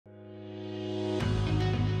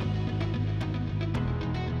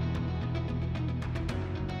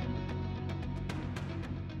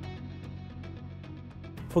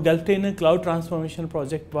For Gulftainer, cloud transformation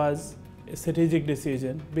project was a strategic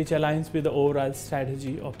decision which aligns with the overall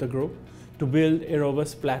strategy of the group to build a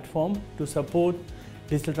robust platform to support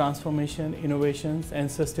digital transformation, innovations, and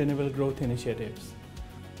sustainable growth initiatives.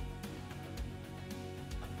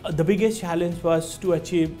 The biggest challenge was to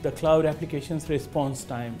achieve the cloud applications response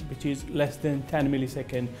time, which is less than 10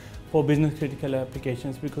 milliseconds for business critical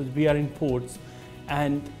applications, because we are in ports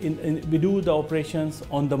and we do the operations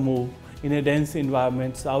on the move in a dense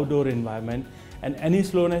environment, outdoor environment, and any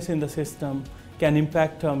slowness in the system can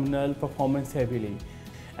impact terminal performance heavily.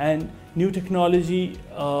 And new technology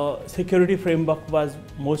security framework was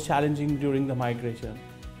most challenging during the migration.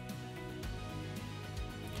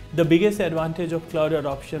 The biggest advantage of cloud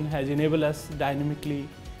adoption has enabled us dynamically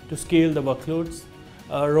to scale the workloads,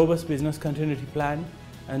 a robust business continuity plan,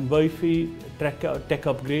 and Wi-Fi tech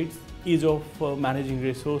upgrades, ease of managing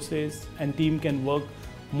resources, and team can work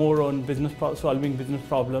more on solving business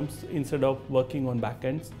problems instead of working on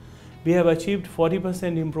backends. We have achieved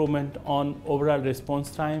 40% improvement on overall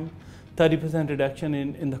response time, 30% reduction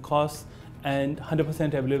in the costs, and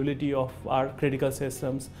 100% availability of our critical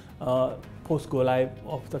systems post-go live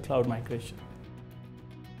of the cloud migration.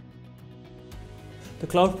 The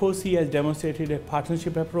Cloud4C has demonstrated a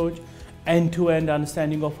partnership approach, end-to-end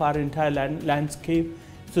understanding of our entire landscape,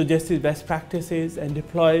 suggested best practices, and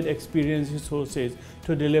deployed experienced resources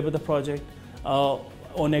to deliver the project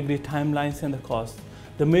on agreed timelines and the cost.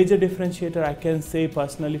 The major differentiator I can say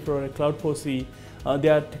personally for a Cloud4C, they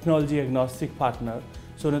are technology agnostic partner,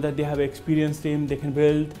 so that they have an experienced team, they can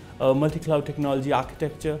build a multi-cloud technology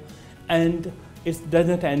architecture, and it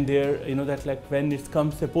doesn't end there, that like when it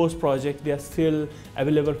comes to post-project, they are still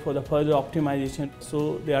available for the further optimization.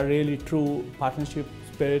 So they are really true partnership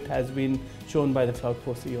spirit has been shown by the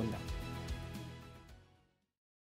Cloud4C on that.